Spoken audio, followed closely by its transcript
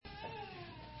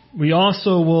we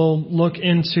also will look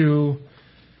into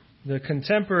the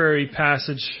contemporary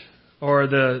passage or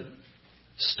the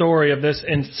story of this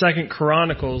in 2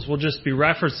 Chronicles. We'll just be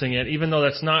referencing it, even though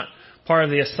that's not part of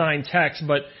the assigned text,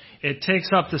 but it takes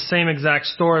up the same exact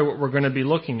story what we're going to be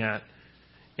looking at.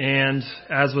 And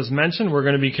as was mentioned, we're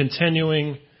going to be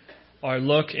continuing our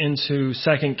look into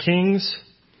 2 Kings,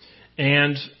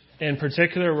 and in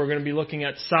particular, we're going to be looking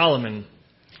at Solomon.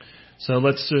 So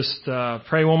let's just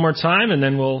pray one more time, and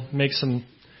then we'll make some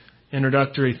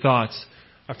introductory thoughts.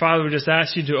 Our Father, we just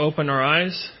ask you to open our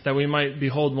eyes that we might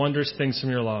behold wondrous things from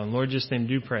your law. In Lord Jesus' name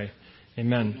do pray.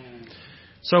 Amen.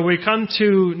 So we come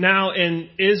to now in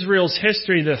Israel's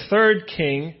history, the third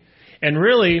king, and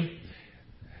really,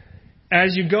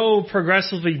 as you go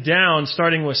progressively down,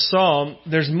 starting with Saul,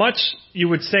 there's much, you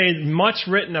would say, much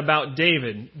written about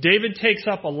David. David takes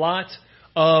up a lot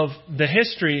of the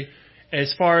history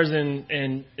as far as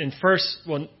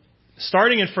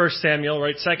starting in 1 Samuel,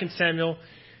 right? 2 Samuel,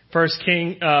 1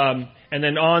 King, and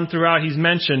then on throughout he's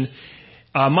mentioned.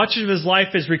 Much of his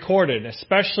life is recorded,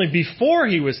 especially before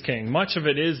he was king. Much of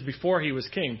it is before he was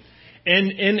king.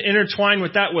 And intertwined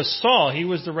with that was Saul. He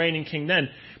was the reigning king then.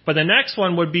 But the next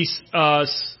one would be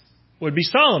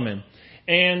Solomon.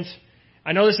 And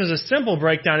I know this is a simple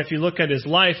breakdown if you look at his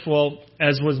life. Well,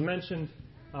 as was mentioned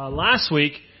last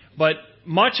week, but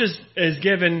much is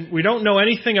given. We don't know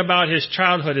anything about his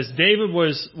childhood, as David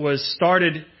was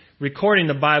started recording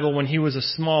the Bible when he was a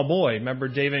small boy. Remember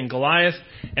David and Goliath,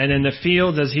 and in the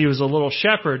fields as he was a little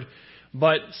shepherd.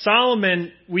 But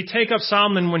Solomon, we take up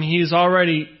Solomon when he's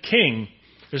already king.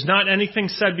 There's not anything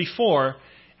said before.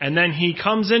 And then he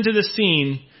comes into the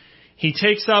scene. He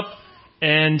takes up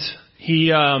and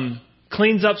he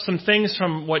cleans up some things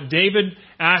from what David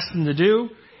asked him to do.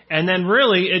 And then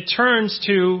really it turns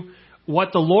to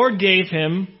what the Lord gave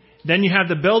him. Then you have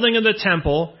the building of the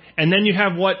temple. And then you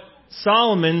have what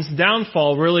Solomon's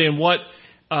downfall really, and what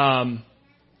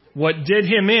did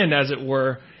him in, as it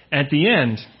were, at the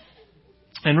end.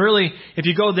 And really, if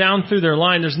you go down through their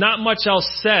line, there's not much else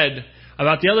said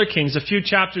about the other kings. A few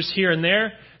chapters here and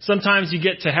there. Sometimes you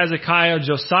get to Hezekiah,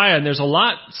 Josiah, and there's a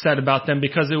lot said about them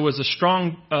because it was a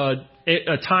strong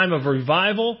a time of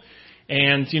revival.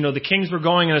 And, the kings were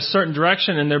going in a certain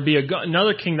direction, and there'd be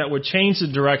another king that would change the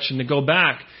direction to go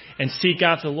back and seek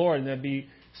after the Lord, and there'd be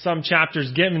some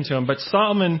chapters given to him. But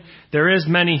Solomon, there is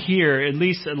many here, at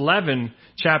least 11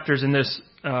 chapters in this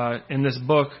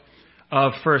book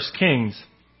of 1 Kings.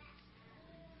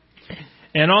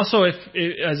 And also,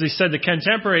 as we said, the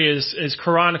contemporary is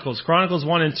Chronicles. Chronicles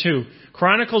 1 and 2.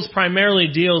 Chronicles primarily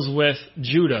deals with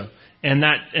Judah and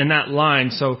that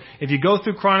line. So if you go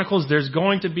through Chronicles, there's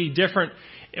going to be different.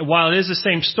 While it is the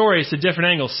same story, it's a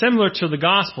different angle, similar to the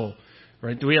Gospel.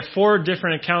 Right? We have 4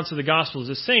 different accounts of the Gospel.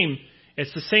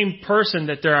 It's the same person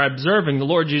that they're observing, the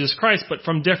Lord Jesus Christ, but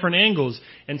from different angles.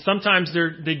 And sometimes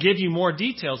they give you more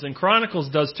details, and Chronicles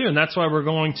does too. And that's why we're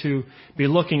going to be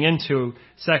looking into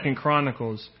 2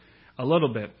 Chronicles a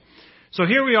little bit. So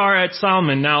here we are at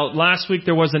Solomon. Now, last week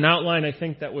there was an outline I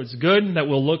think that was good that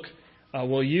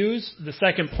we'll use. The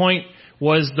second point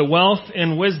was the wealth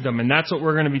and wisdom, and that's what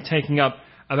we're going to be taking up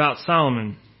about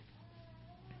Solomon.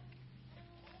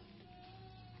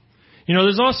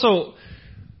 There's also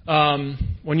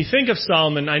when you think of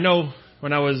Solomon, I know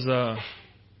when I was a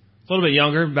little bit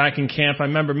younger, back in camp, I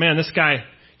remember, man, this guy,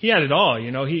 he had it all.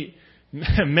 He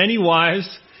many wives.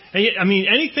 I mean,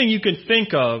 anything you can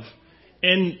think of,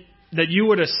 and that you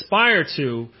would aspire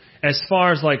to, as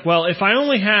far as like, well, if I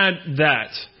only had that,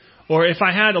 or if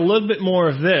I had a little bit more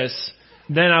of this,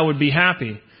 then I would be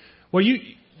happy. Well,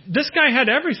 this guy had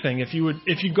everything. If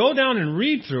you go down and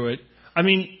read through it, I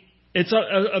mean, it's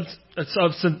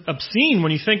obscene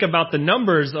when you think about the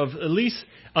numbers of at least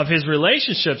of his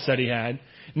relationships that he had.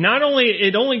 Not only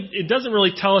it doesn't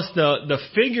really tell us the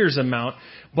figures amount,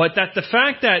 but that the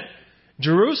fact that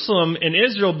Jerusalem and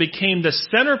Israel became the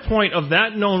center point of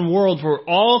that known world where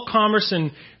all commerce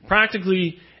and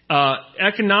practically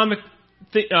economic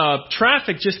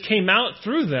traffic just came out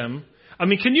through them. I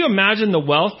mean, can you imagine the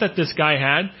wealth that this guy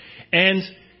had? And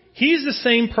he's the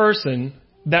same person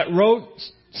that wrote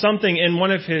something in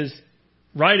one of his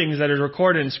writings that is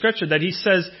recorded in Scripture that he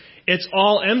says it's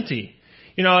all empty.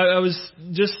 I was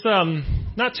just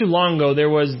not too long ago. There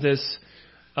was this.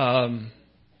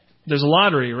 There's a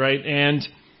lottery, right? And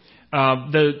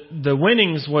the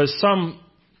winnings was some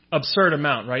absurd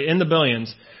amount, right, in the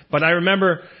billions. But I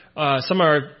remember some of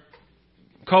our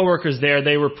coworkers there.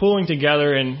 They were pooling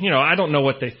together, and I don't know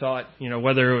what they thought.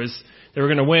 Whether it was they were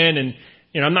going to win,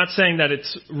 and I'm not saying that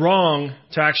it's wrong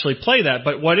to actually play that.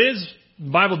 But the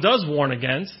Bible does warn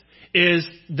against is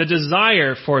the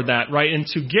desire for that, right? And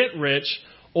to get rich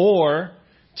or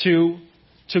to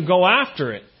go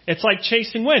after it. It's like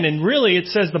chasing wind. And really, it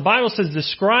says, the Bible says,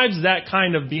 describes that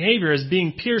kind of behavior as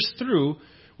being pierced through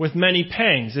with many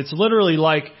pangs. It's literally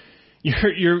like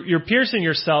you're piercing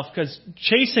yourself because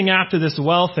chasing after this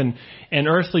wealth and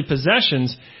earthly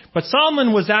possessions. But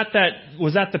Solomon was at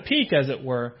the peak, as it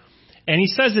were. And he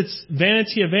says it's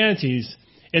vanity of vanities.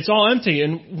 It's all empty.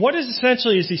 And what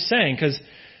essentially is he saying? Because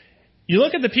you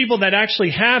look at the people that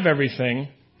actually have everything,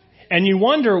 and you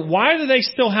wonder, why do they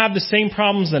still have the same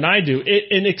problems that I do?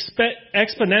 And expect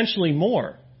exponentially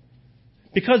more.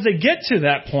 Because they get to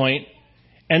that point,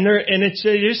 and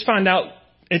they just find out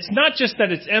it's not just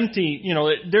that it's empty.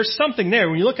 There's something there.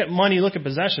 When you look at money, you look at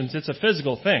possessions, it's a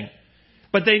physical thing.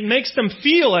 But it makes them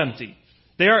feel empty.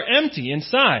 They are empty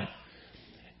inside.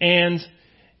 And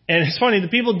it's funny, the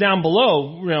people down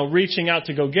below, reaching out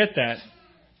to go get that,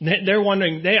 they're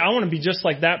wondering, I want to be just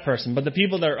like that person. But the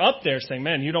people that are up there saying,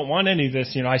 man, you don't want any of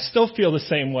this. I still feel the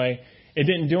same way. It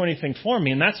didn't do anything for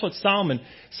me. And that's what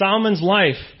Solomon's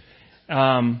life,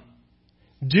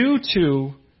 due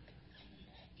to,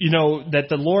 that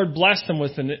the Lord blessed him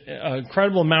with an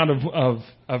incredible amount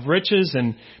of riches.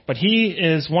 But he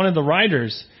is one of the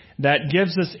writers that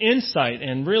gives us insight.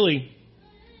 And really,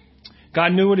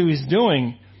 God knew what he was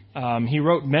doing. He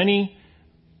wrote many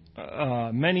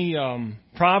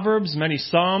Proverbs, many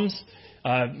Psalms.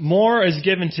 More is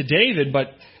given to David, but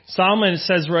Solomon, it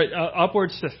says,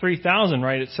 upwards to 3,000,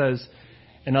 right? It says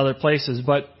in other places.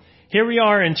 But here we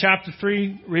are in chapter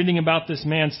 3, reading about this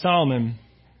man Solomon.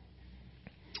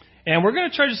 And we're going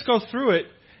to try to just go through it,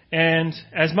 and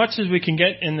as much as we can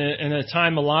get in the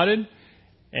time allotted,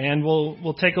 and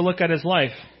we'll take a look at his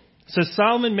life. It says,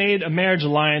 Solomon made a marriage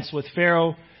alliance with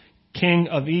Pharaoh, king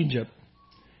of Egypt.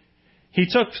 He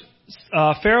took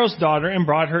Pharaoh's daughter and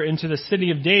brought her into the city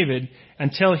of David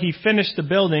until he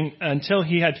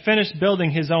had finished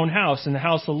building his own house in the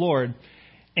house of the Lord,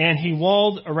 and he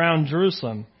walled around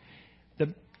Jerusalem.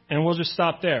 And we'll just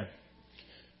stop there.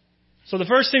 So the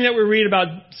first thing that we read about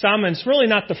Solomon is really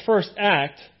not the first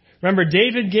act. Remember,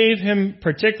 David gave him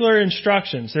particular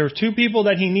instructions. There were two people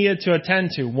that he needed to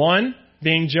attend to. One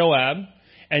being Joab,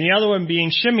 and the other one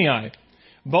being Shimei.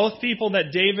 Both people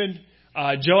that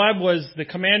Joab was the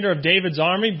commander of David's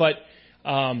army, but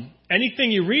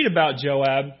anything you read about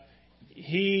Joab,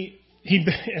 he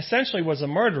essentially was a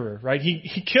murderer, right?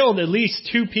 He killed at least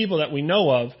two people that we know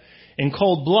of in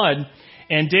cold blood.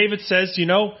 And David says,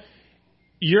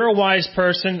 you're a wise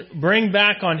person, bring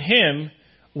back on him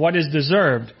what is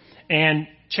deserved. And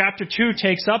chapter 2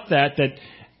 takes up that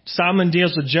Solomon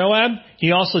deals with Joab.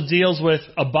 He also deals with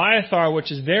Abiathar,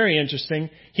 which is very interesting.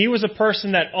 He was a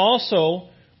person that also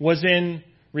was in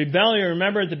rebellion.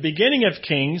 Remember, at the beginning of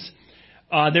Kings,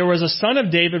 there was a son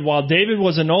of David while David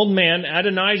was an old man,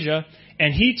 Adonijah,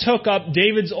 and he took up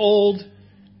David's old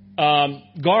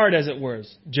guard, as it were,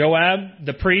 Joab,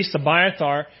 the priest,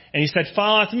 Abiathar, and he said,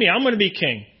 follow after me, I'm going to be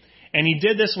king. And he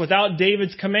did this without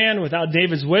David's command, without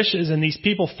David's wishes, and these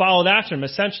people followed after him,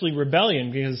 essentially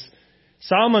rebellion, because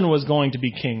Solomon was going to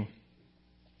be king.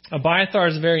 Abiathar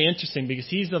is very interesting because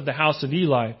he's of the house of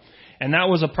Eli, and that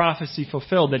was a prophecy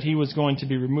fulfilled that he was going to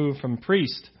be removed from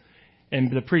priest and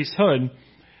the priesthood.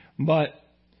 But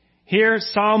here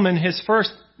Solomon,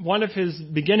 one of his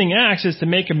beginning acts is to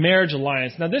make a marriage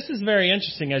alliance. Now this is very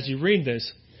interesting as you read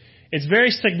this. It's very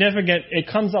significant. It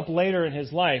comes up later in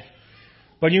his life.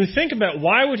 But you think about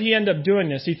why would he end up doing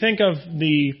this? You think of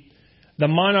the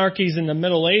monarchies in the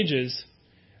Middle Ages.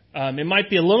 It might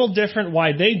be a little different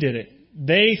why they did it.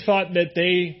 They thought that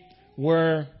they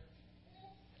were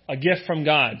a gift from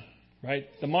God, right?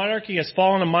 The monarchy has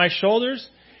fallen on my shoulders,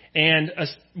 and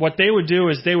what they would do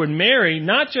is they would marry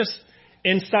not just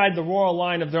inside the royal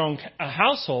line of their own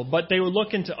household, but they would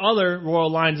look into other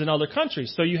royal lines in other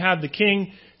countries. So you have the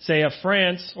king, say, of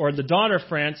France, or the daughter of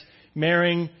France,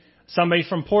 marrying somebody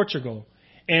from Portugal.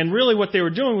 And really what they were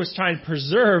doing was trying to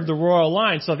preserve the royal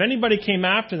line. So if anybody came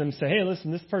after them and said, hey,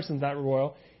 listen, this person's not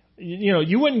royal,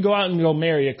 you wouldn't go out and go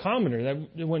marry a commoner.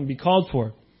 That wouldn't be called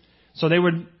for. So they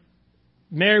would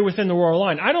marry within the royal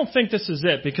line. I don't think this is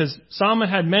it, because Solomon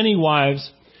had many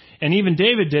wives, and even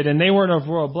David did, and they weren't of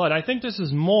royal blood. I think this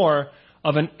is more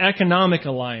of an economic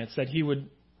alliance that he would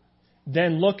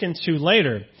then look into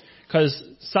later, because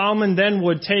Solomon then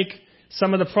would take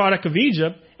some of the product of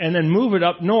Egypt and then move it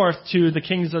up north to the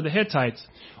kings of the Hittites.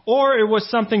 Or it was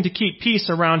something to keep peace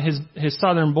around his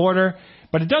southern border.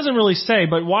 But it doesn't really say.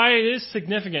 But why it is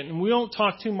significant, and we won't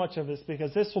talk too much of this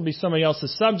because this will be somebody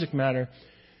else's subject matter.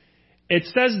 It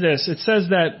says this. It says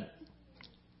that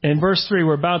in verse 3,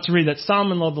 we're about to read that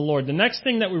Solomon loved the Lord. The next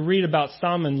thing that we read about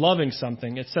Solomon loving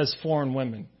something, it says foreign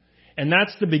women. And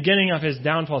that's the beginning of his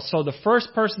downfall. So the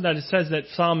first person that it says that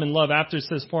Solomon loved after it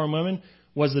says foreign women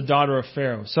was the daughter of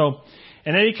Pharaoh. So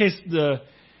in any case,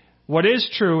 what is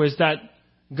true is that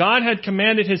God had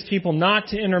commanded his people not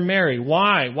to intermarry.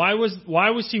 Why? Why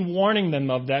was he warning them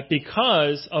of that?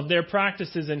 Because of their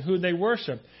practices and who they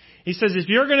worship. He says, if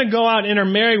you're going to go out and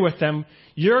intermarry with them,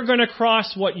 you're going to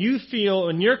cross what you feel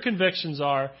and your convictions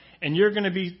are, and you're going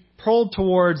to be pulled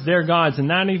towards their gods. And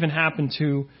that even happened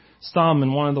to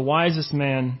Solomon, one of the wisest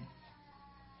men.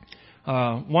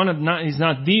 He's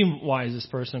not the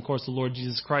wisest person. Of course, the Lord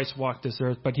Jesus Christ walked this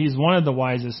earth, but he's one of the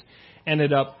wisest.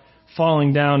 Ended up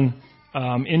falling down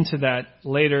into that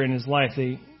later in his life.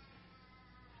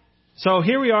 So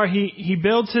here we are. He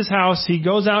builds his house. He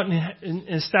goes out and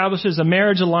establishes a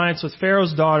marriage alliance with Pharaoh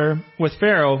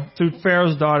through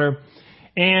Pharaoh's daughter.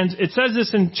 And it says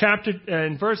this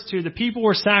in verse 2, the people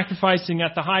were sacrificing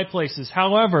at the high places.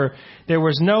 However, there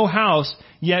was no house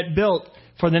yet built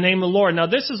for the name of the Lord. Now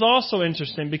this is also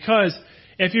interesting because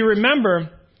if you remember,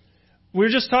 we were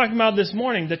just talking about this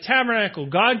morning, the tabernacle,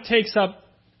 God takes up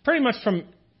pretty much from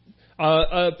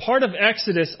a part of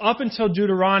Exodus up until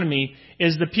Deuteronomy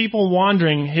is his people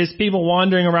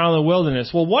wandering around the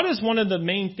wilderness. Well, what is one of the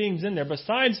main themes in there?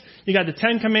 Besides, you got the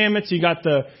 10 Commandments, you got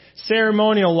the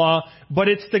ceremonial law, but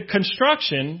it's the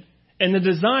construction and the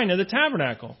design of the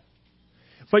tabernacle.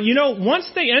 But once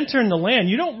they enter in the land,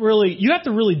 you have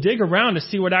to really dig around to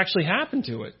see what actually happened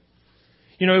to it.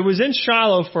 It was in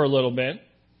Shiloh for a little bit.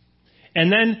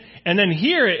 And then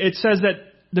here it says that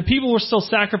the people were still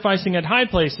sacrificing at high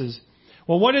places.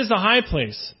 Well, what is a high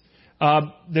place?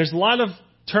 There's a lot of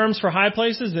terms for high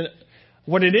places. And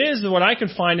what it is, what I can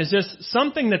find, is just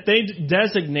something that they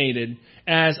designated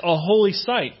as a holy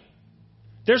site.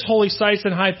 There's holy sites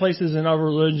and high places in other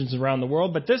religions around the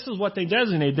world, but this is what they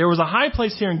designated. There was a high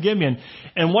place here in Gibeon.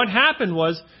 And what happened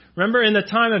was, remember in the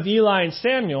time of Eli and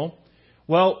Samuel,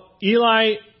 well,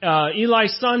 Eli's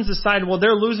sons decided, well,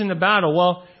 they're losing the battle.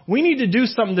 Well, we need to do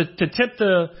something to tip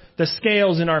the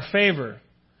scales in our favor.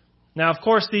 Now, of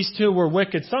course, these two were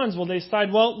wicked sons. Well, they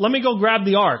decided, well, let me go grab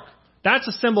the ark. That's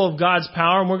a symbol of God's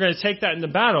power, and we're going to take that into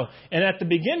battle. And at the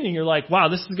beginning, you're like, wow,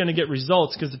 this is going to get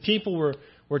results, because the people were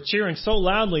cheering so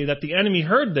loudly that the enemy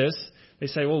heard this. They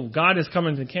say, well, God is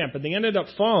coming to camp. But they ended up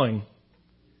falling.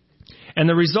 And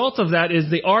the result of that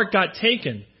is the ark got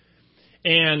taken.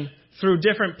 And through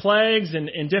different plagues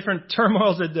and different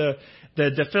turmoils that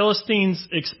the Philistines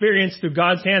experienced through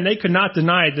God's hand, they could not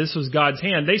deny this was God's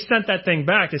hand. They sent that thing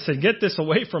back. They said, get this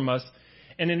away from us.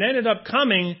 And it ended up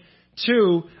coming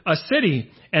to a city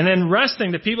and then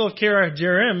resting. The people of Kiriath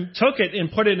Jearim took it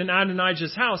and put it in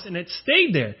Adonijah's house, and it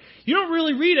stayed there. You don't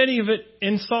really read any of it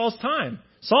in Saul's time.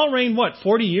 Saul reigned,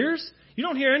 40 years? You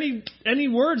don't hear any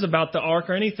words about the ark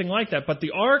or anything like that. But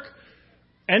the ark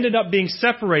ended up being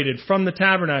separated from the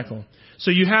tabernacle.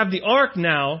 So you have the ark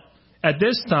now at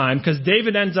this time, because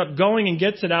David ends up going and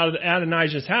gets it out of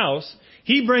Adonijah's house.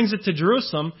 He brings it to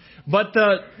Jerusalem, but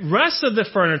the rest of the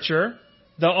furniture,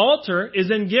 the altar, is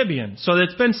in Gibeon. So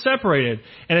it's been separated.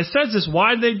 And it says this,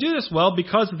 why did they do this? Well,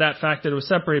 because of that fact that it was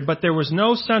separated, but there was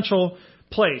no central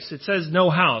place. It says no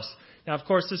house. Now, of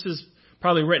course, this is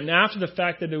probably written after the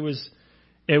fact that it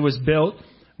was built,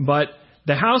 but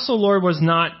the house of the Lord was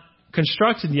not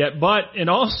constructed yet, but it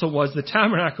also was, the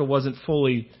tabernacle wasn't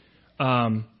fully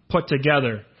put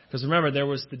together. Because remember, there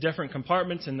was the different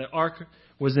compartments, and the ark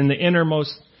was in the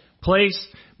innermost place,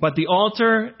 but the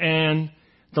altar and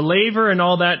the laver and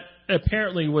all that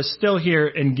apparently was still here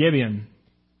in Gibeon.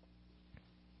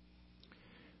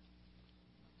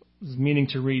 I was meaning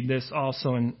to read this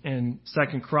also in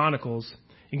 2 Chronicles.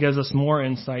 It gives us more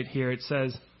insight here. It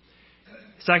says,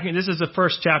 this is the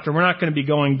first chapter. We're not going to be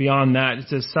going beyond that. It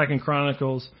says 2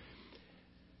 Chronicles.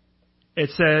 It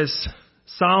says,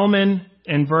 Solomon,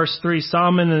 in verse 3,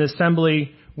 Solomon and the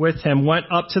assembly with him went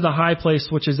up to the high place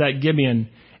which is at Gibeon,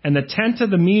 and the tent of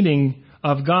the meeting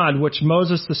of God, which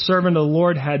Moses, the servant of the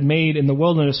Lord, had made in the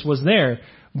wilderness, was there.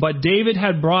 But David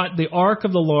had brought the ark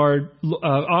of the Lord,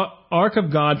 ark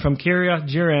of God, from Kiriath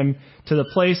Jearim to the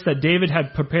place that David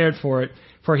had prepared for it,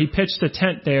 for he pitched a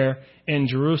tent there in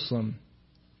Jerusalem.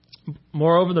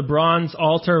 Moreover, the bronze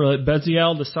altar that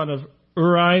Bezalel, the son of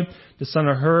Uri, the son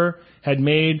of Hur, had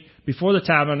made before the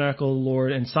tabernacle of the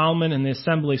Lord, and Solomon and the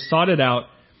assembly sought it out,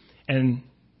 and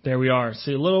there we are.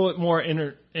 See, a little bit more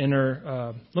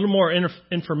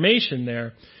information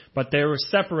there, but they were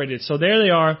separated. So there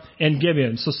they are in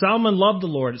Gibeon. So Solomon loved the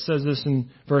Lord. It says this in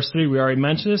verse 3. We already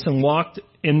mentioned this, and walked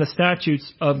in the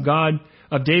statutes of God,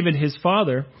 of David his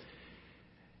father.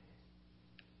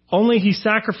 Only he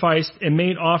sacrificed and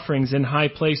made offerings in high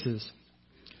places.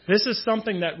 This is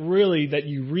something that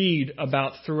you read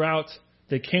about throughout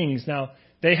the kings. Now,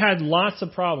 they had lots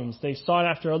of problems. They sought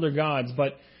after other gods.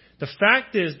 But the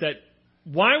fact is that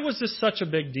why was this such a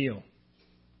big deal?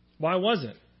 Why was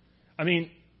it?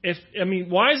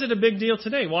 Why is it a big deal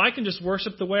today? Well, I can just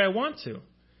worship the way I want to.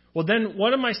 Well, then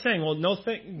what am I saying? Well,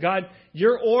 God,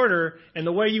 your order and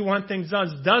the way you want things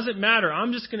done doesn't matter.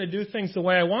 I'm just going to do things the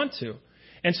way I want to.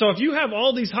 And so if you have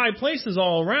all these high places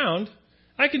all around,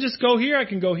 I can just go here. I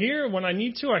can go here. When I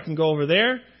need to, I can go over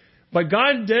there. But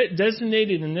God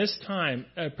designated in this time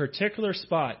a particular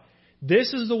spot.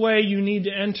 This is the way you need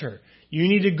to enter. You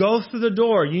need to go through the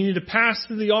door. You need to pass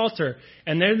through the altar.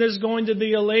 And then there's going to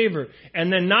be a laver.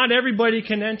 And then not everybody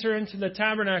can enter into the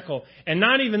tabernacle. And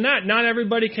not even that. Not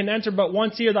everybody can enter but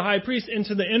once a year, the high priest,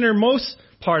 into the innermost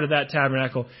part of that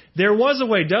tabernacle. There was a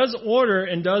way. Does order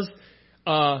and does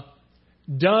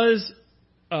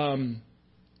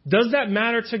that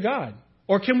matter to God?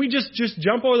 Or can we just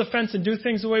jump over the fence and do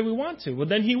things the way we want to? Well,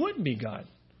 then he wouldn't be God.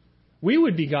 We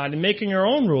would be God in making our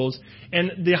own rules.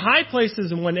 And the high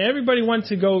places, and when everybody went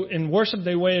to go and worship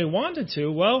the way they wanted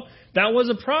to, well, that was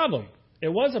a problem. It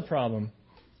was a problem.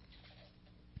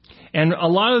 And a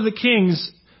lot of the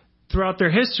kings throughout their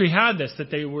history had this,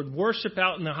 that they would worship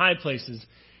out in the high places.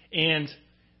 And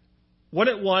what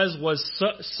it was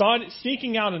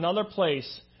seeking out another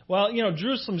place. Well,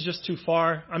 Jerusalem's just too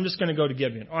far. I'm just going to go to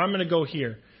Gibeon, or I'm going to go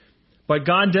here. But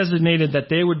God designated that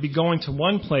they would be going to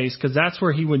one place because that's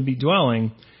where he would be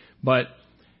dwelling. But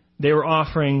they were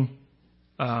offering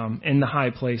in the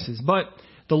high places. But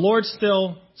the Lord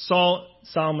still saw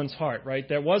Solomon's heart, right?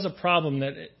 There was a problem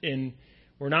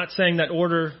we're not saying that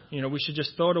order, we should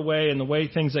just throw it away and the way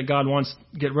things that God wants,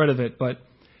 get rid of it. But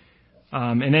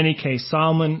in any case,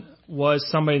 Solomon was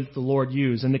somebody that the Lord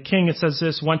used. And the king, it says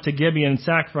this, went to Gibeon and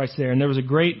sacrificed there. And there was a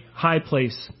great high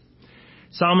place.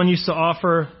 Solomon used to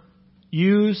offer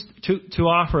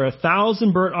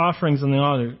 1,000 burnt offerings on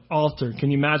the altar.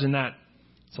 Can you imagine that?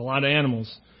 It's a lot of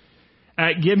animals.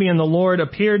 At Gibeon, the Lord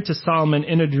appeared to Solomon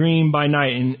in a dream by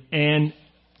night and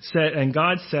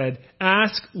God said,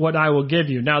 ask what I will give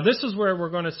you. Now, this is where we're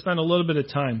going to spend a little bit of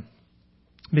time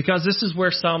because this is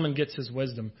where Solomon gets his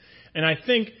wisdom. And I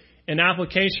think in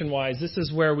application-wise, this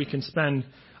is where we can spend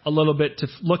a little bit to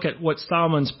look at what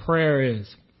Solomon's prayer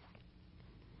is.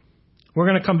 We're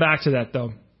going to come back to that,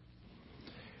 though.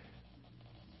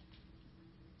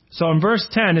 So in verse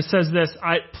 10, it says this,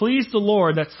 I pleased the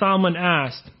Lord that Solomon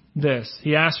asked this.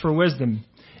 He asked for wisdom.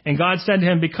 And God said to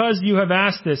him, because you have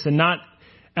asked this and not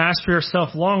asked for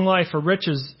yourself long life or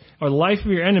riches or the life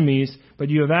of your enemies, but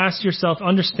you have asked yourself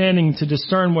understanding to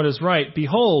discern what is right,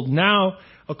 behold, now,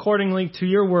 accordingly to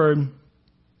your word,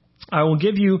 I will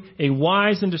give you a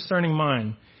wise and discerning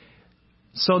mind,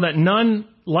 so that none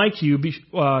like you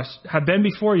have been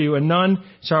before you, and none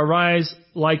shall rise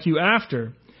like you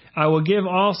after. I will give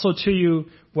also to you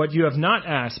what you have not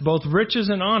asked, both riches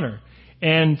and honor,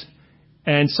 and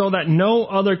so that no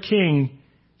other king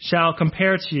shall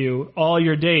compare to you all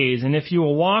your days. And if you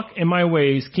will walk in my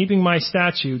ways, keeping my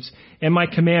statutes and my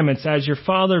commandments as your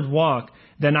father walked,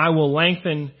 then I will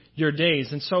lengthen your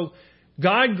days. And so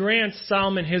God grants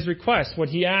Solomon his request, what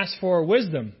he asked for,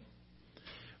 wisdom.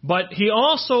 But he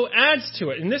also adds to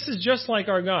it. And this is just like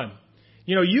our God.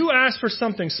 You ask for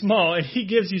something small and he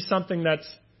gives you something that's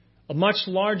much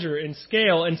larger in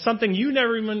scale and something you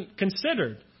never even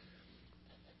considered.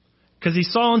 Because he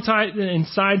saw inside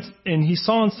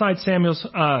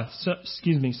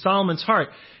Solomon's heart.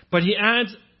 But he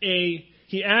adds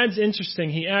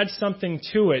something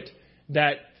to it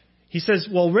that he says,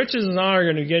 well, riches and honor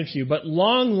are going to give you, but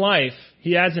long life,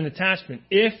 he adds an attachment.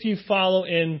 If you follow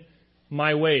in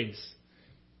my ways,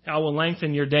 I will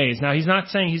lengthen your days. Now, he's not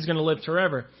saying he's going to live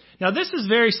forever. Now, this is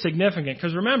very significant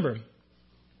because remember,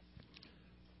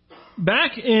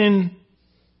 back in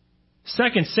 2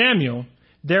 Samuel,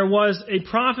 there was a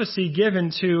prophecy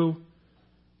given to,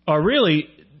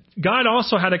 God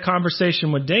also had a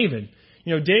conversation with David.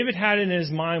 David had in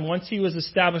his mind, once he was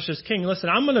established as king, listen,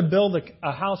 I'm going to build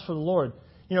a house for the Lord.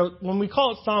 When we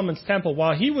call it Solomon's temple,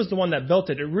 while he was the one that built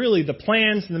it, the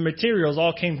plans and the materials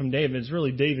all came from David. It's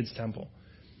really David's temple.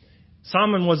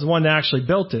 Solomon was the one that actually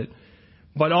built it.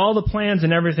 But all the plans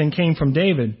and everything came from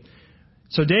David.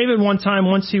 So David, one time,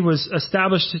 once he was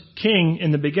established king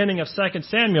in the beginning of 2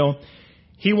 Samuel,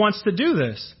 he wants to do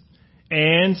this.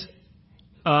 And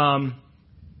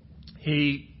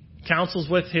he counsels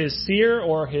with his seer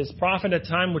or his prophet at the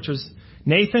time, which was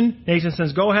Nathan. Nathan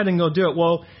says, go ahead and go do it.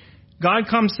 Well, God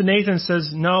comes to Nathan and says,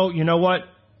 no, you know what?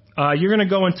 You're going to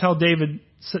go and tell David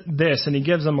this. And he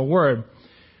gives him a word.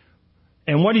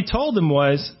 And what he told him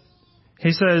was,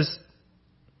 he says,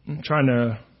 I'm trying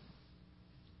to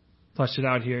flesh it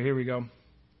out here. Here we go.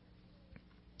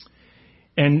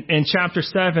 And in chapter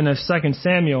 7 of 2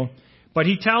 Samuel, but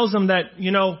he tells him that,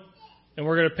 and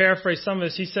we're going to paraphrase some of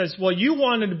this. He says, well, you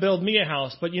wanted to build me a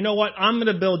house, but you know what? I'm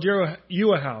going to build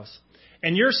you a house.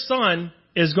 And your son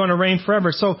is going to reign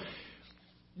forever. So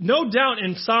no doubt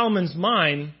in Solomon's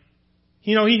mind,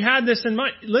 he had this in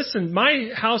mind. Listen, my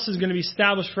house is going to be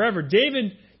established forever.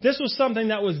 David, this was something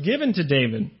that was given to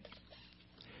David.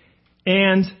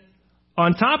 And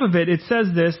on top of it, it says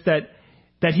this,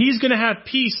 that he's going to have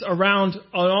peace around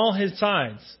on all his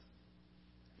sides.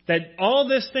 That all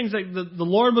these things that the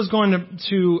Lord was going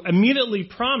to immediately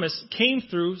promise came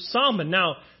through Solomon.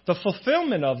 Now, the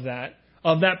fulfillment of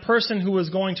that person who was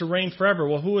going to reign forever,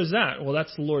 well, who is that? Well,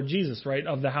 that's the Lord Jesus, right,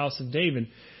 of the house of David.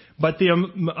 But the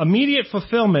immediate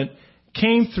fulfillment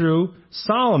came through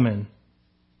Solomon.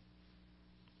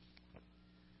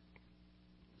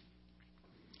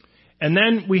 And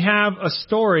then we have a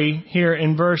story here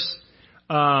in verse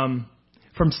from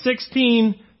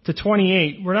 16 to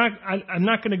 28. I'm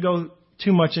not going to go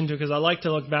too much into it because I like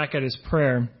to look back at his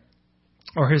prayer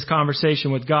or his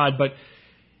conversation with God. But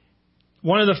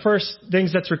one of the first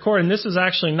things that's recorded, and this is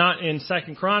actually not in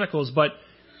 2 Chronicles, but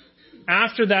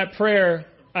after that prayer,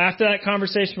 after that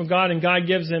conversation with God, and God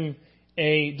gives him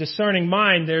a discerning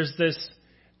mind, there's this,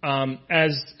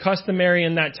 as customary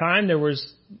in that time, there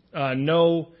was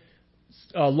no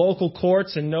local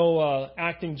courts and no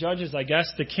acting judges, I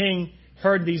guess. The king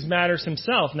heard these matters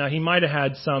himself. Now, he might have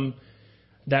had some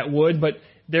that would, but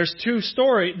there's a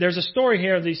story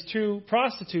here of these two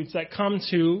prostitutes that come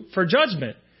for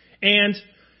judgment. And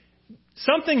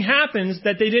something happens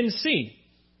that they didn't see.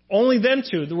 Only them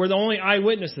two were the only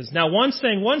eyewitnesses. Now, one's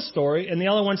saying one story and the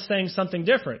other one's saying something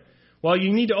different. Well,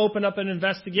 you need to open up an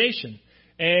investigation.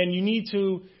 And you need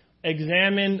to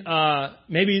examine,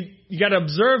 maybe you got to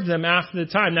observe them after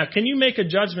the time. Now, can you make a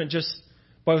judgment just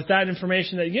with that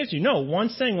information that he gives you? No,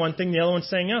 one's saying one thing, the other one's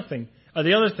saying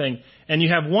the other thing. And you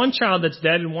have one child that's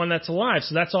dead and one that's alive,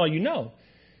 so that's all you know.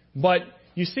 But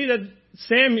you see that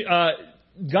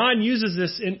God uses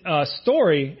this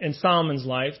story in Solomon's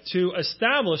life to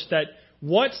establish that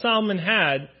what Solomon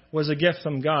had was a gift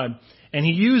from God. And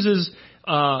he uses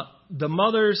the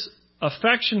mother's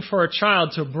affection for a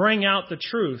child to bring out the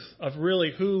truth of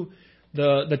really who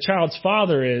the child's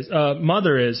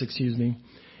mother is.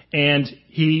 And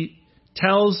he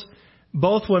tells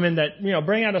both women that,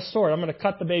 bring out a sword. I'm going to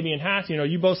cut the baby in half.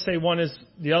 You both say one is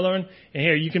the other one. And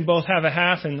here, you can both have a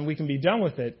half and we can be done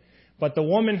with it. But the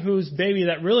woman whose baby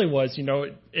that really was,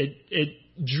 it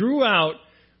drew out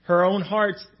her own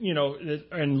heart,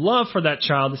 and love for that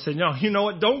child to say, no, you know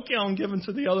what, don't kill him, give him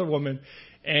to the other woman.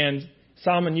 And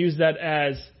Solomon used that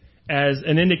as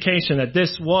an indication that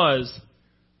this was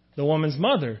the woman's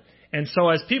mother. And so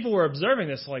as people were observing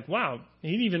this, like, wow, he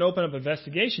didn't even open up an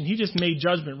investigation. He just made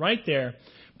judgment right there.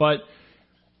 But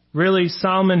really,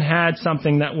 Solomon had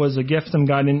something that was a gift from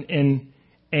God,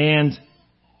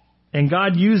 and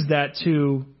God used that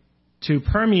to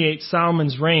permeate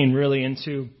Solomon's reign, really,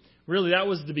 that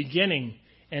was the beginning.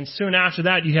 And soon after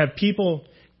that, you have people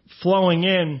flowing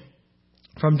in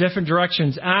from different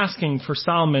directions asking for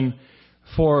Solomon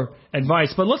for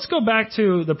advice. But let's go back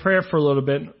to the prayer for a little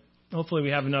bit. Hopefully we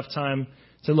have enough time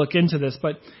to look into this.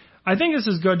 But I think this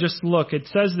is good just to look. It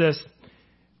says this.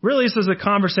 Really, this is a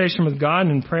conversation with God,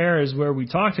 and prayer is where we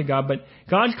talk to God. But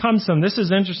God comes to him. This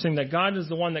is interesting that God is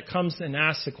the one that comes and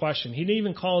asks the question. He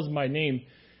even calls him by name.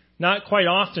 Not quite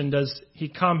often does he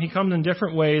come. He comes in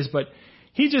different ways, but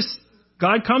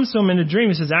God comes to him in a dream.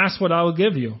 He says, ask what I will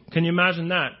give you. Can you imagine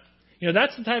that?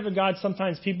 That's the type of God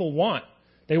sometimes people want.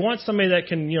 They want somebody that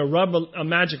can, rub a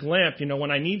magic lamp,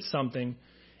 when I need something.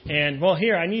 And, well,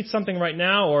 here, I need something right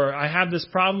now, or I have this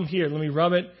problem here. Let me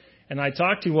rub it, and I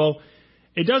talk to you. Well,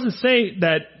 it doesn't say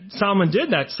that Solomon did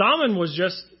that. Solomon was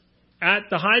just at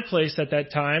the high place at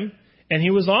that time, and he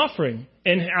was offering.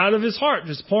 And out of his heart,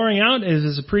 just pouring out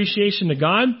his appreciation to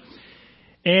God.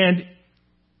 And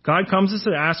God comes and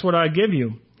says, ask what I give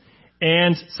you.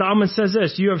 And Solomon says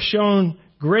this, you have shown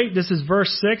great, this is verse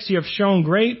 6, you have shown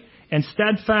great and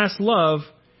steadfast love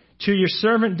to your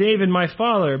servant David, my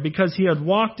father, because he had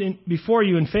walked before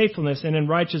you in faithfulness and in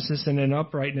righteousness and in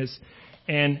uprightness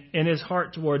and in his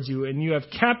heart towards you. And you have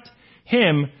kept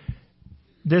him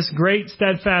this great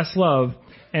steadfast love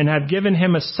and have given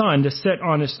him a son to sit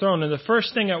on his throne. And the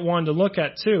first thing I wanted to look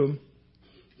at too,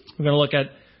 we're going to look at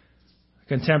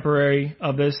contemporary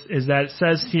of this, is that it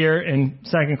says here in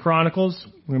 2 Chronicles,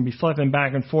 we're going to be flipping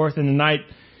back and forth in the night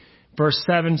Verse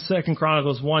 7, 2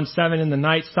 Chronicles 1:7, in the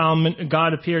night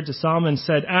God appeared to Solomon and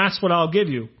said, ask what I'll give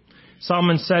you.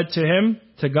 Solomon said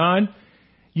to God,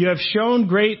 you have shown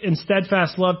great and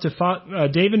steadfast love to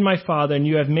David my father, and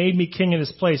you have made me king in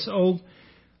his place. O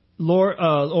Lord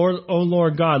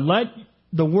God, let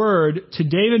the word to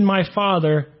David my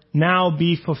father now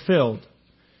be fulfilled.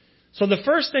 So the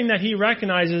first thing that he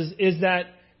recognizes is that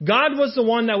God was the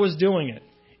one that was doing it.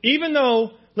 Even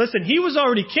though, listen, he was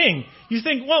already king. You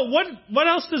think, well, what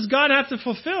else does God have to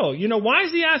fulfill? Why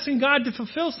is he asking God to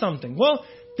fulfill something? Well,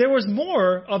 there was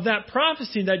more of that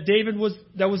prophecy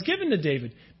that was given to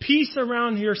David. Peace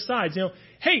around your sides.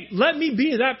 Hey, let me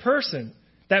be that person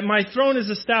that my throne is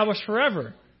established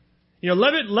forever.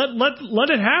 Let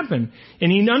it happen.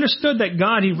 And he understood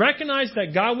that he recognized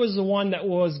that God was the one that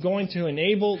was going to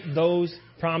enable those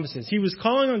promises. He was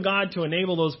calling on God to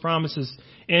enable those promises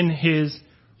in his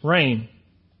reign.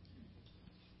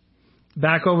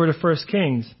 Back over to 1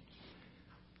 Kings.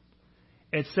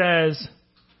 It says,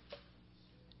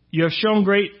 you have shown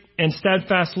great and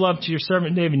steadfast love to your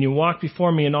servant David. You walk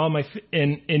before me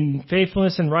in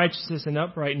faithfulness and righteousness and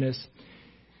uprightness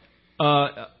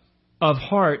of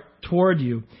heart toward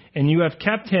you. And you have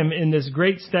kept him in this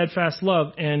great steadfast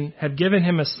love and have given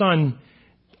him a son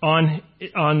on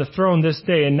the throne this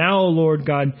day. And now, O Lord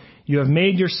God, you have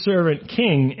made your servant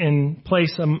king in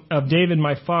place of David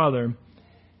my father.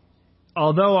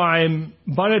 Although I am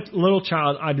but a little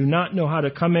child, I do not know how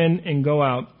to come in and go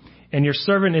out. And your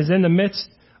servant is in the midst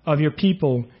of your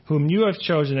people, whom you have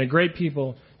chosen, a great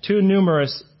people, too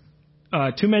numerous,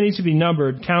 too many to be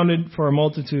numbered, counted for a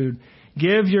multitude.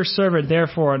 Give your servant,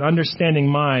 therefore, an understanding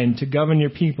mind to govern your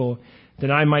people, that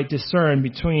I might discern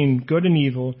between good and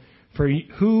evil. For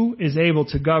who is able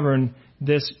to govern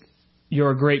this,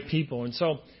 your great people? And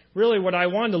so, really, what I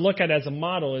wanted to look at as a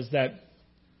model is that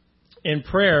in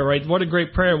prayer, right, what a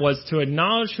great prayer was to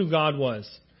acknowledge who God was.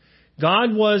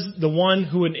 God was the one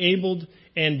who enabled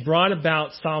and brought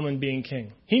about Solomon being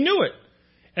king. He knew it.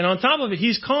 And on top of it,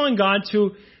 he's calling God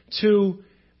to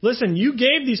listen, you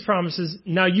gave these promises,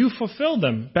 now you fulfill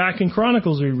them. Back in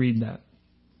Chronicles we read that.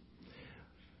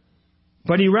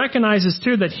 But he recognizes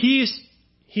too that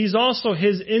he's also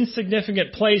his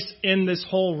insignificant place in this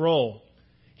whole role.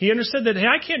 He understood that, hey,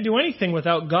 I can't do anything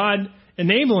without God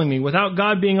enabling me, without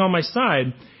God being on my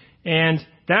side. And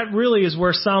that really is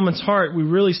where Solomon's heart, we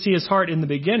really see his heart in the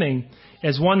beginning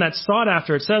as one that sought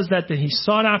after. It says that he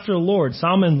sought after the Lord.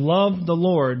 Solomon loved the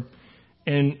Lord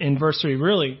in verse 3.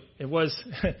 Really, it was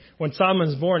when Solomon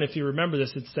was born, if you remember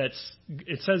this, it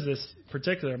says this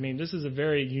particular. I mean, this is a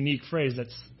very unique phrase.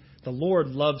 That's the Lord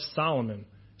loves Solomon.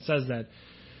 It says that.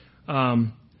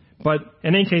 But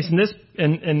in any case,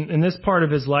 in this part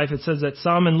of his life, it says that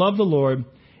Solomon loved the Lord,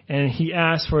 and he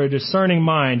asked for a discerning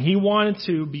mind. He wanted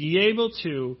to be able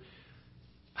to,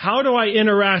 how do I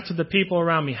interact with the people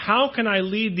around me? How can I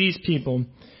lead these people?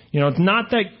 It's not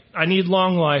that I need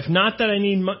long life, not that I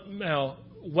need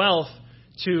wealth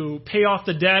to pay off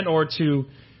the debt or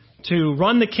to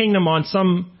run the kingdom on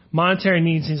some monetary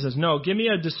needs. He says, no, give me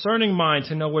a discerning mind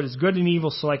to know what is good and evil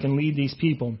so I can lead these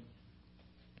people.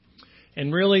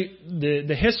 And really,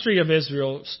 the history of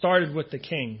Israel started with the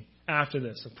king. After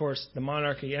this, of course, the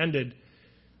monarchy ended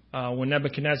when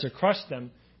Nebuchadnezzar crushed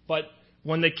them. But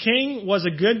when the king was a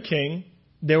good king,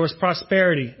 there was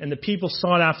prosperity, and the people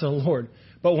sought after the Lord.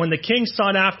 But when the king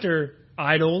sought after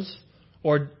idols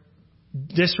or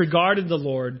disregarded the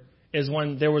Lord, is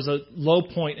when there was a low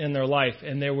point in their life,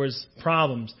 and there was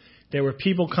problems. There were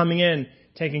people coming in,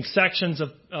 taking sections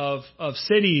of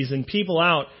cities and people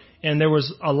out, and there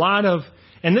was a lot of.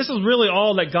 And this is really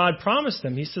all that God promised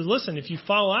them. He says, listen, if you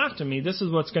follow after me, this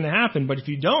is what's going to happen. But if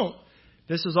you don't,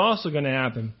 this is also going to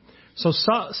happen. So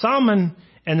Solomon,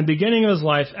 in the beginning of his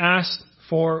life, asked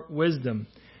for wisdom.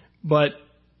 But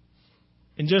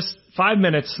in just 5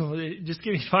 minutes, just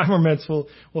give me 5 more minutes,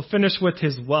 we'll finish with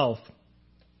his wealth.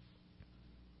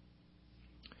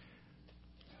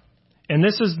 And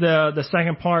this is the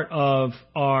second part of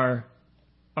our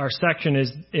section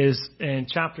is in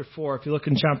chapter 4. If you look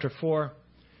in chapter 4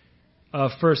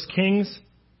 of 1 Kings,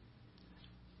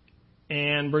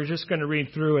 and we're just going to read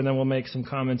through and then we'll make some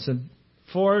comments. In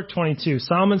 4:22,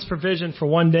 Solomon's provision for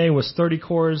one day was 30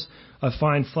 cores of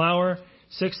fine flour,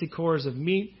 60 cores of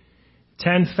meat,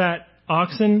 10 fat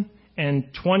oxen, and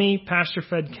 20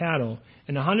 pasture-fed cattle,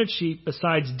 and 100 sheep,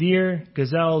 besides deer,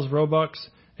 gazelles, roebucks,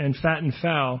 and fattened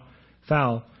fowl.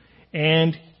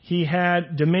 And he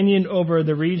had dominion over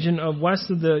the region of west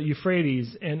of the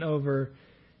Euphrates, and over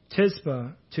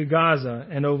Tispa to Gaza,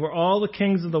 and over all the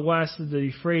kings of the west of the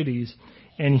Euphrates,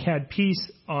 and he had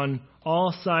peace on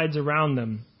all sides around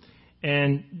them.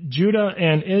 And Judah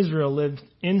and Israel lived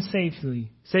in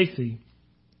safety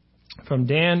from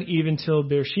Dan even till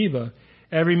Beersheba,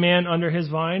 every man under his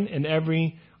vine and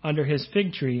every under his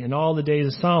fig tree in all the days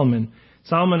of Solomon.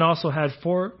 Solomon also had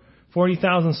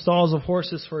 40,000 stalls of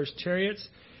horses for his chariots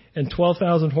and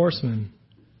 12,000 horsemen.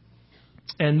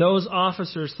 And those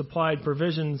officers supplied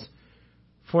provisions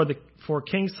for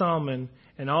King Solomon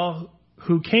and all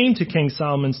who came to King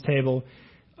Solomon's table,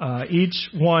 each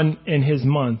one in his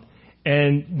month.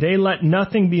 And they let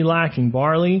nothing be lacking.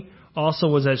 Barley also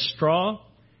was as straw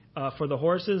for the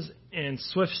horses, and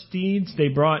swift steeds they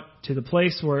brought to the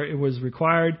place where it was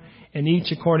required, and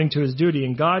each according to his duty.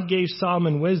 And God gave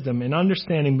Solomon wisdom and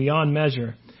understanding beyond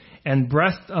measure, and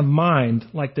breadth of mind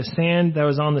like the sand that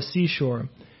was on the seashore,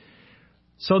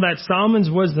 so that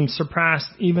Solomon's wisdom surpassed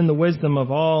even the wisdom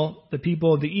of all the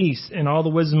people of the east and all the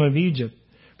wisdom of Egypt.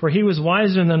 For he was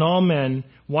wiser than all men,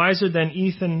 wiser than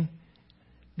Ethan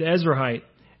the Ezrahite,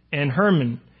 and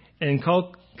Herman, and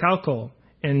Calcol,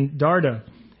 and Darda,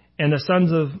 and the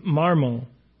sons of Marmol.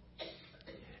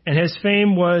 And his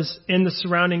fame was in the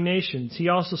surrounding nations. He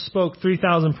also spoke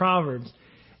 3,000 proverbs,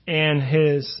 and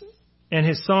his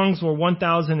songs were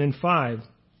 1,005.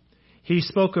 He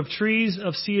spoke of trees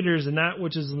of cedars and that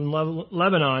which is in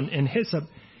Lebanon, and hyssop,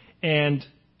 and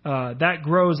that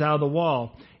grows out of the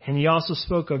wall. And he also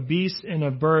spoke of beasts and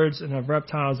of birds and of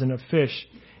reptiles and of fish.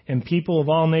 And people of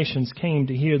all nations came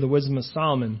to hear the wisdom of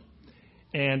Solomon,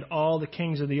 and all the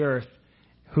kings of the earth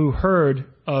who heard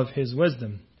of his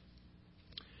wisdom.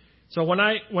 So when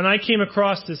I came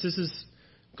across this is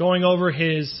going over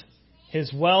his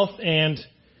wealth, and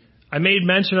I made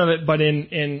mention of it, but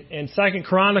in 2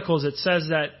 Chronicles it says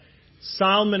that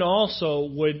Solomon also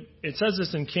it says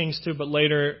this in Kings too, but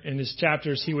later in his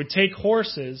chapters, he would take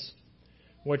horses,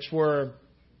 which were,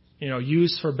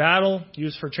 used for battle,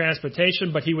 used for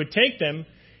transportation, but he would take them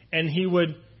and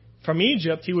from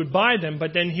Egypt, he would buy them,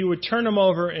 but then he would turn them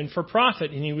over and for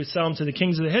profit, and he would sell them to the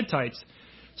kings of the Hittites.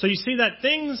 So you see that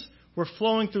things were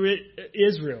flowing through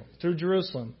Israel, through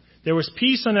Jerusalem. There was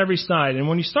peace on every side. And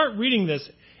when you start reading this,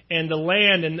 and the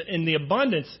land and the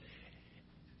abundance,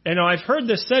 I've heard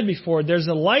this said before, there's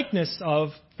a likeness of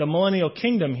the millennial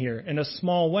kingdom here in a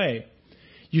small way.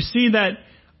 You see that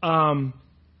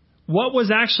what was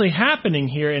actually happening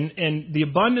here, and the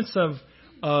abundance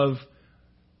of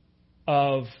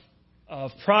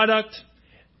product,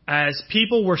 as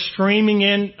people were streaming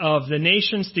in of the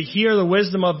nations to hear the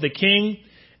wisdom of the king,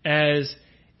 as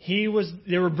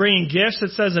they were bringing gifts,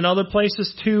 it says in other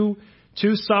places, to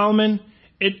Solomon.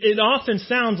 It often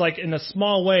sounds like, in a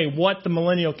small way, what the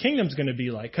millennial kingdom is going to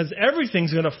be like, because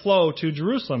everything's going to flow to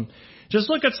Jerusalem. Just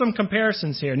look at some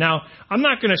comparisons here. Now, I'm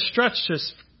not going to stretch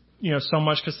this, so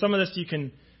much, because some of this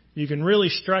you can really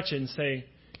stretch it and say,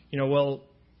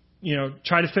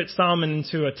 try to fit Solomon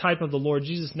into a type of the Lord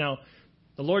Jesus. Now,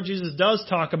 the Lord Jesus does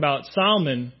talk about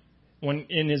Solomon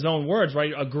in his own words,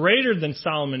 right? A greater than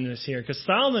Solomon is here, because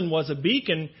Solomon was a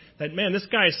beacon that, man, this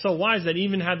guy is so wise that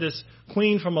even had this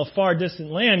queen from a far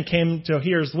distant land came to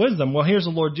hear his wisdom. Well, here's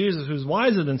the Lord Jesus who's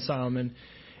wiser than Solomon,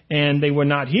 and they would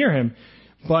not hear him.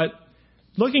 But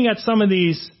looking at some of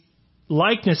these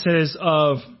likenesses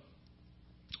of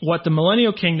what the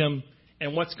millennial kingdom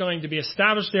and what's going to be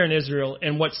established there in Israel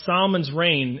and what Solomon's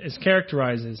reign is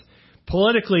characterizes.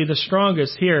 Politically, the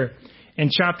strongest here in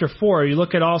chapter 4, you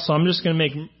look at also, I'm just going to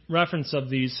make reference of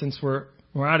these since we're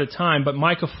out of time, but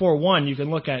Micah 4:1 you can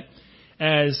look at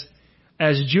as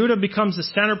Judah becomes the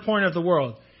center point of the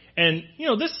world. And,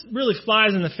 this really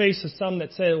flies in the face of some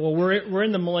that say, well, we're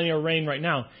in the millennial reign right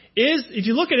now. If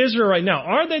you look at Israel right now,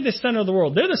 are they the center of the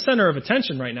world? They're the center of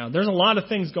attention right now. There's a lot of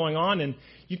things going on, and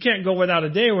you can't go without a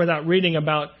day without reading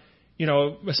about,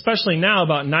 especially now,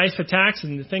 about knife attacks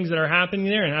and the things that are happening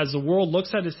there. And as the world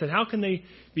looks at it, said, how can they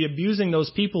be abusing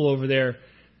those people over there?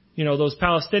 Those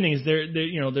Palestinians,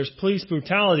 there's police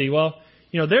brutality. Well,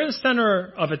 they're the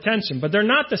center of attention, but they're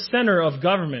not the center of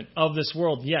government of this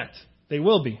world yet. They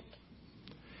will be.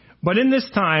 But in this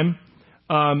time,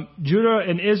 Judah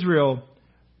and Israel,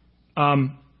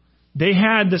 they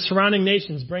had the surrounding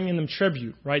nations bringing them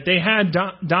tribute, right? They had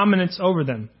dominance over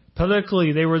them.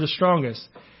 Politically, they were the strongest.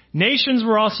 Nations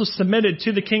were also submitted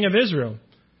to the king of Israel.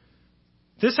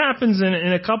 This happens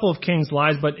in a couple of kings'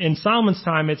 lives, but in Solomon's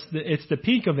time, it's the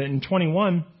peak of it. In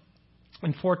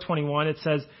 421, it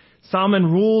says,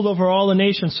 Solomon ruled over all the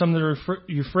nations from the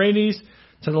Euphrates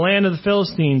to the land of the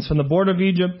Philistines, from the border of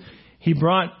Egypt. He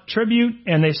brought tribute,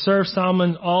 and they served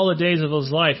Solomon all the days of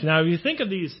his life. Now, if you think of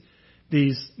these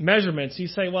measurements, you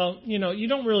say, well, you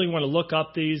don't really want to look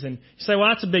up these, and you say, well,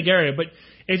 that's a big area. But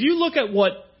if you look at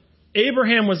what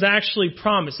Abraham was actually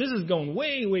promised, this is going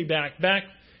way, way back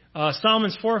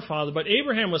Solomon's forefather, but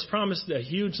Abraham was promised a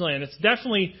huge land. It's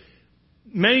definitely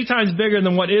many times bigger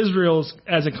than what Israel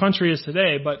as a country is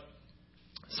today, but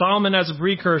Solomon as a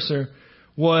precursor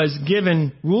was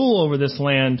given rule over this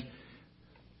land,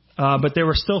 but there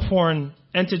were still foreign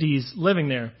entities living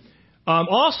there.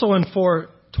 Also in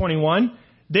 421,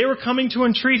 they were coming to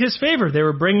entreat his favor. They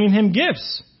were bringing him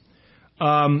gifts.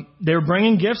 They were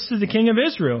bringing gifts to the king of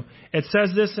Israel. It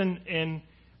says this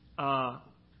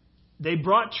they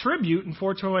brought tribute in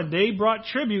 421. They brought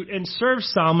tribute and served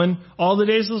Solomon all the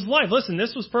days of his life. Listen,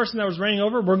 this was the person that was reigning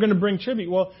over. We're going to bring tribute.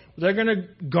 Well, they're going to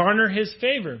garner his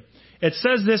favor. It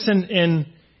says this if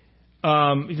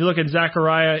you look at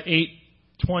Zechariah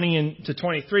 8:20 to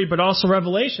 23, but also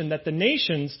Revelation, that the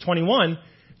nations, 21,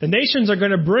 the nations are going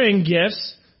to bring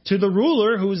gifts to the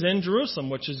ruler who's in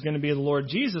Jerusalem, which is going to be the Lord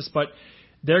Jesus. But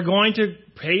they're going to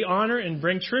pay honor and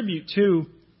bring tribute to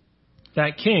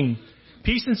that king.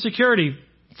 Peace and security,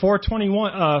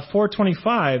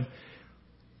 425.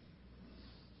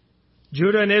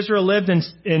 Judah and Israel lived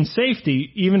in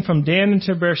safety, even from Dan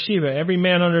into Beersheba, every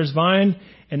man under his vine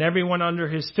and everyone under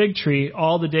his fig tree,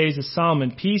 all the days of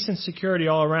Solomon. Peace and security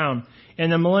all around. In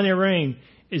the millennial reign,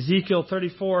 Ezekiel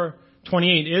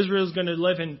 34:28, Israel is going to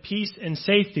live in peace and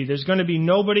safety. There's going to be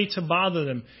nobody to bother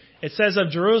them. It says of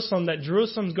Jerusalem that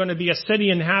Jerusalem is going to be a city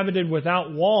inhabited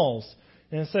without walls.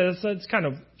 And it's kind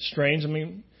of strange. I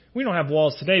mean, we don't have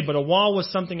walls today, but a wall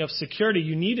was something of security.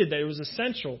 You needed that. It was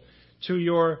essential to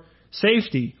your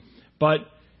safety. But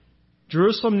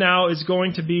Jerusalem now is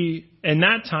going to be, in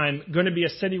that time, going to be a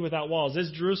city without walls.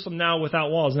 Is Jerusalem now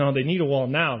without walls? No, they need a wall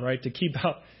now, right, to keep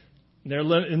out. They're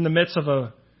in the midst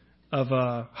of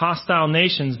hostile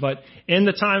nations, but in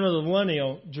the time of the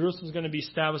millennial, Jerusalem is going to be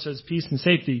established as peace and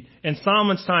safety. In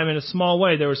Solomon's time, in a small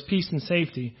way, there was peace and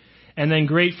safety, and then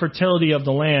great fertility of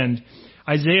the land.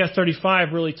 Isaiah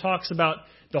 35 really talks about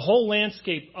the whole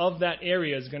landscape of that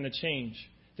area is going to change.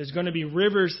 There's going to be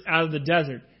rivers out of the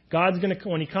desert. God's going to,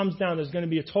 when He comes down, there's going to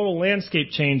be a total landscape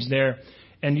change there,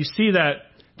 and you see that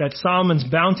Solomon's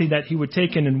bounty that he would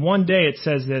take in one day. It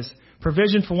says this.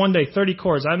 Provision for one day, 30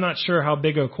 cores. I'm not sure how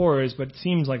big a core is, but it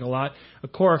seems like a lot. A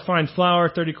core of fine flour,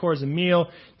 30 cores of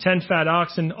meal, 10 fat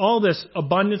oxen, all this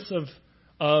abundance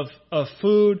of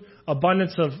food,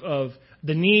 abundance of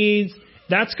the needs.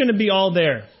 That's going to be all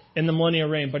there in the millennial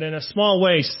reign. But in a small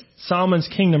way, Solomon's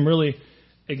kingdom really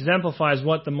exemplifies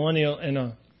what the millennial in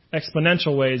an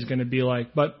exponential way is going to be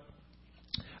like. But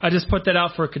I just put that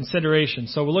out for consideration.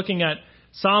 So we're looking at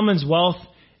Solomon's wealth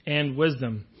and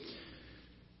wisdom.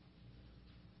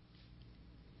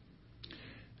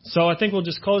 So I think we'll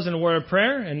just close in a word of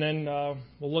prayer, and then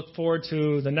we'll look forward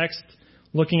to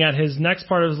looking at his next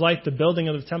part of his life, the building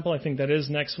of the temple. I think that is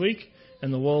next week,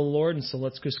 and the will of the Lord. And so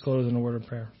let's just close in a word of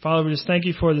prayer. Father, we just thank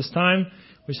you for this time.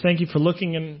 We just thank you for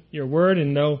looking in your word,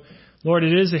 and know, Lord,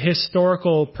 it is a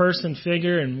historical person,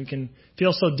 figure, and we can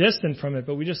feel so distant from it.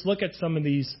 But we just look at some of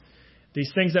these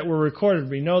things that were recorded.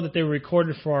 We know that they were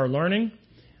recorded for our learning.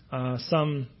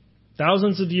 Some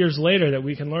thousands of years later, that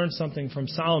we can learn something from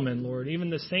Solomon, Lord. Even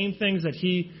the same things that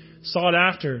he sought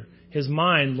after, his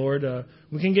mind, Lord,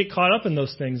 we can get caught up in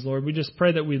those things, Lord. We just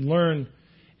pray that we'd learn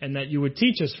and that you would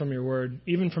teach us from your word,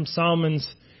 even from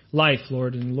Solomon's life,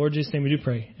 Lord. In the Lord Jesus' name we do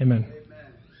pray. Amen.